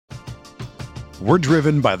We're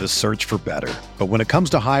driven by the search for better. But when it comes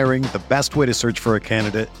to hiring, the best way to search for a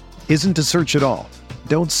candidate isn't to search at all.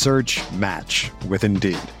 Don't search, match with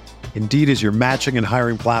Indeed. Indeed is your matching and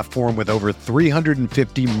hiring platform with over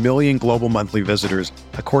 350 million global monthly visitors,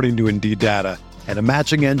 according to Indeed data, and a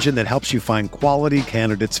matching engine that helps you find quality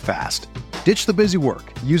candidates fast. Ditch the busy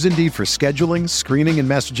work. Use Indeed for scheduling, screening, and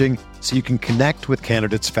messaging so you can connect with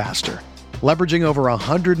candidates faster. Leveraging over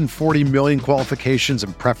 140 million qualifications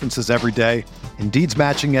and preferences every day, Indeed's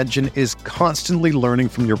matching engine is constantly learning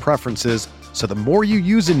from your preferences, so the more you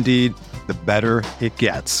use Indeed, the better it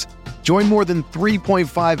gets. Join more than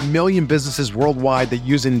 3.5 million businesses worldwide that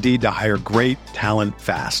use Indeed to hire great talent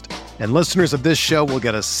fast. And listeners of this show will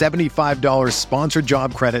get a $75 sponsored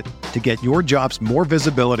job credit to get your jobs more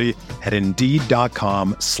visibility at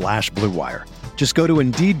Indeed.com/Blue Wire. Just go to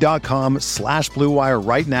Indeed.com/Blue Wire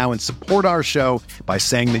right now and support our show by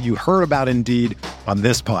saying that you heard about Indeed on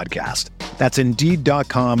this podcast. That's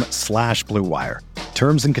Indeed.com/Blue Wire.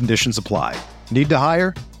 Terms and conditions apply. Need to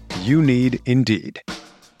hire? You need Indeed.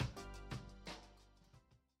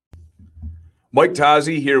 Mike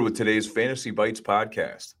Tazi here with today's Fantasy Bites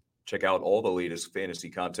podcast. Check out all the latest fantasy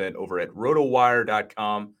content over at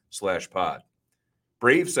rotowire.com/pod.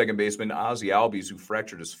 Braves second baseman Ozzie Albies, who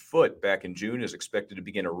fractured his foot back in June, is expected to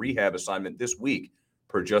begin a rehab assignment this week,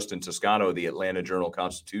 per Justin Toscano of the Atlanta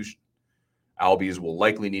Journal-Constitution. Albies will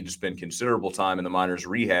likely need to spend considerable time in the minors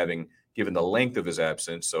rehabbing, given the length of his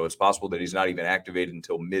absence, so it's possible that he's not even activated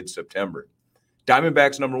until mid-September.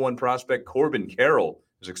 Diamondbacks number one prospect Corbin Carroll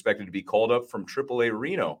is expected to be called up from AAA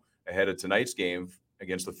Reno ahead of tonight's game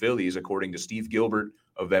against the Phillies, according to Steve Gilbert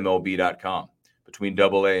of MLB.com. Between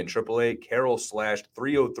AA and AAA, Carroll slashed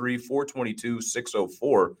 .303, .422,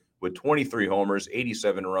 .604 with 23 homers,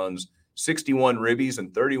 87 runs, 61 ribbies,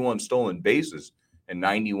 and 31 stolen bases in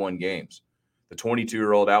 91 games. The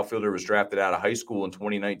 22-year-old outfielder was drafted out of high school in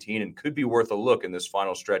 2019 and could be worth a look in this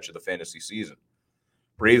final stretch of the fantasy season.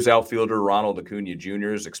 Braves outfielder Ronald Acuna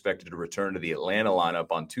Jr. is expected to return to the Atlanta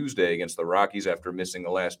lineup on Tuesday against the Rockies after missing the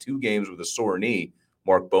last two games with a sore knee,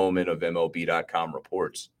 Mark Bowman of MLB.com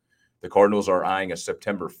reports. The Cardinals are eyeing a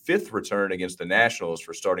September 5th return against the Nationals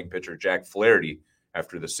for starting pitcher Jack Flaherty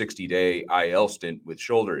after the 60-day IL stint with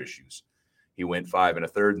shoulder issues. He went 5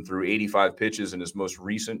 1/3 and threw 85 pitches in his most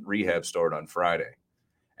recent rehab start on Friday.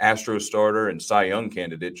 Astros starter and Cy Young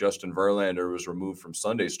candidate Justin Verlander was removed from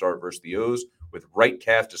Sunday's start versus the O's with right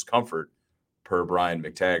calf discomfort, per Brian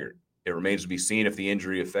McTaggart. It remains to be seen if the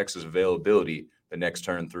injury affects his availability the next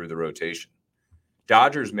turn through the rotation.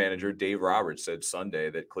 Dodgers manager Dave Roberts said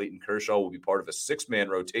Sunday that Clayton Kershaw will be part of a 6-man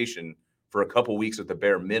rotation for a couple weeks at the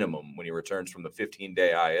bare minimum when he returns from the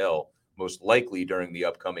 15-day IL, most likely during the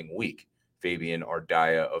upcoming week, Fabian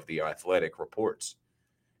Ardaya of The Athletic reports.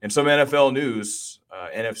 In some NFL news,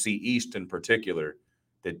 NFC East in particular,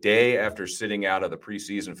 the day after sitting out of the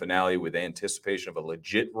preseason finale with anticipation of a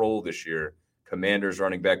legit role this year, Commanders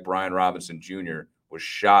running back Brian Robinson Jr. was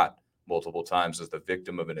shot multiple times as the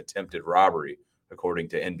victim of an attempted robbery, according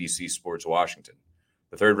to NBC Sports Washington.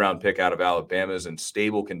 The third-round pick out of Alabama is in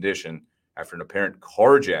stable condition after an apparent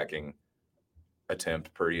carjacking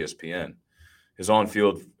attempt, per ESPN. His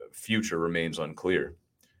on-field future remains unclear.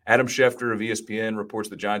 Adam Schefter of ESPN reports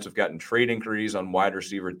the Giants have gotten trade inquiries on wide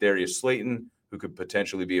receiver Darius Slayton, who could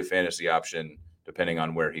potentially be a fantasy option depending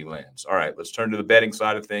on where he lands. All right, let's turn to the betting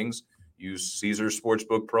side of things. Use Caesars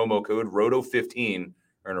Sportsbook promo code ROTO15,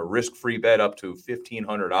 earn a risk-free bet up to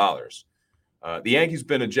 $1,500. The Yankees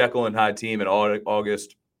been a Jekyll and Hyde team in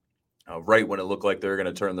August, right when it looked like they were going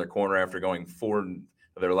to turn their corner after going 4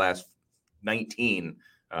 of their last 19.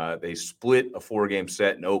 They split a 4-game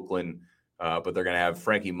set in Oakland, but they're going to have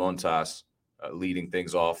Frankie Montas leading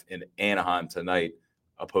things off in Anaheim tonight,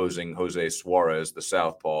 opposing Jose Suarez, the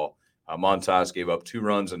southpaw. Montas gave up 2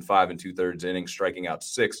 runs in 5 2/3 innings, striking out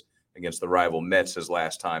 6 against the rival Mets his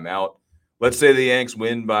last time out. Let's say the Yanks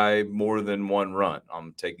win by more than 1 run.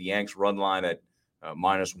 Take the Yanks run line at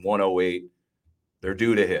minus 108. They're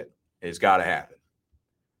due to hit. It's got to happen.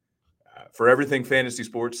 For everything fantasy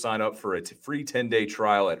sports, sign up for a free 10-day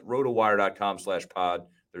trial at rotowire.com/pod.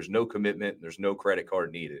 There's no commitment. There's no credit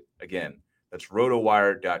card needed. Again, that's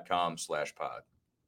rotowire.com/pod.